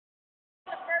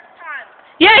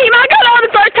Yeah, he might got on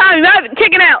the first time. He might have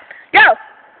taken out. Go.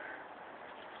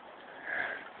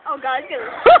 Oh God, it's gonna.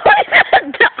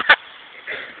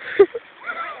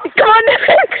 Come on, Nick.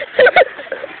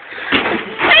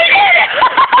 He did it!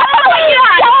 Oh,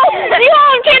 yeah! Joe, you owe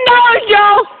him $10,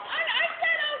 Joe. I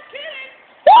said I was kidding.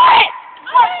 What?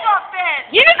 What's up, Ben?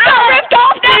 You just got ripped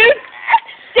off, dude.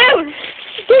 Dude,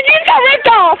 you just got ripped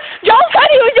off. Joe said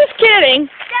he was just kidding.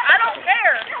 I don't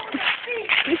care.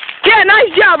 Yeah, nice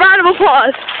job. Round of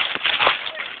applause.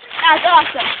 That's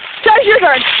awesome. Trace, your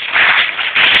turn.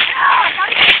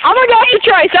 I'm gonna go after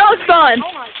Trace. That was fun.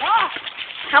 Oh my gosh.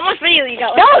 How much video you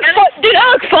got? That was fun. Dude, that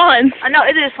was fun. I know,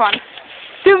 it is fun.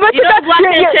 Dude, but You know Black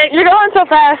Handshake? you're going so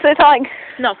fast. It's like,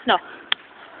 No.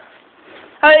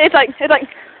 it's like. There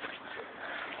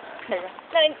you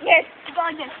go. Yes, go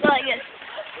like this. Go like this.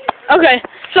 Okay.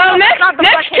 So next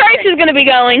Trace is gonna be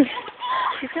going.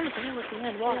 He's gonna be with the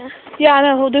end. Wow. Yeah, I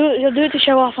know. He'll do it to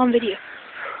show off on video.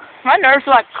 My nerves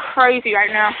are like crazy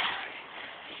right now.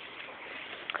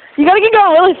 You gotta get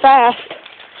going really fast.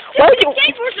 What did you?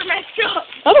 Skateboards are messed up.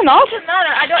 I don't know. Doesn't matter.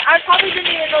 I probably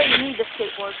didn't even know you need the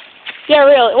skateboard. Yeah,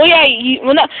 really. Well, yeah.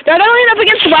 No, they're not leaning up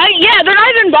against the wagon. Yeah, they're not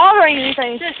even bothering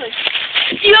anything. Seriously.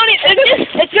 You don't need.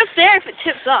 It's just there if it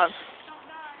tips up.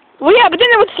 Well, yeah, but then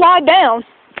it would slide down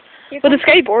with the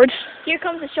skateboards. Here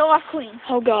comes the show-off queen.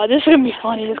 Oh God, this is gonna be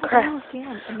funny as crap.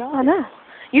 I know.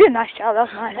 You did a nice job. That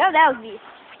was nice. That was me.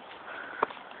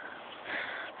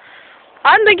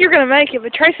 I don't think you're gonna make it,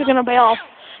 but Trace is gonna bail off.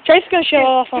 Trace is gonna show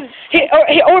off. Or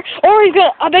he's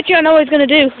gonna. I bet you I know what he's gonna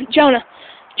do. Jonah.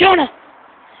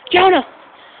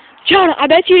 I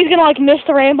bet you he's gonna like miss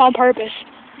the ramp on purpose.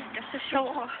 Just to show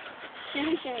off.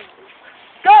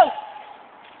 Go!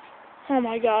 Oh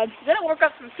my God. You gotta work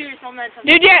up some serious momentum.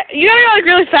 Dude, yeah, you gotta go like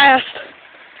really fast.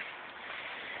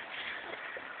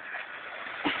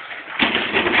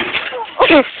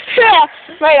 Yeah.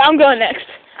 Right, I'm going next.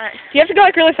 Alright. Do you have to go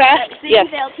like really fast? Yes.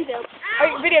 He failed.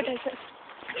 Alright, videotape it.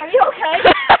 Are you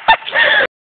okay?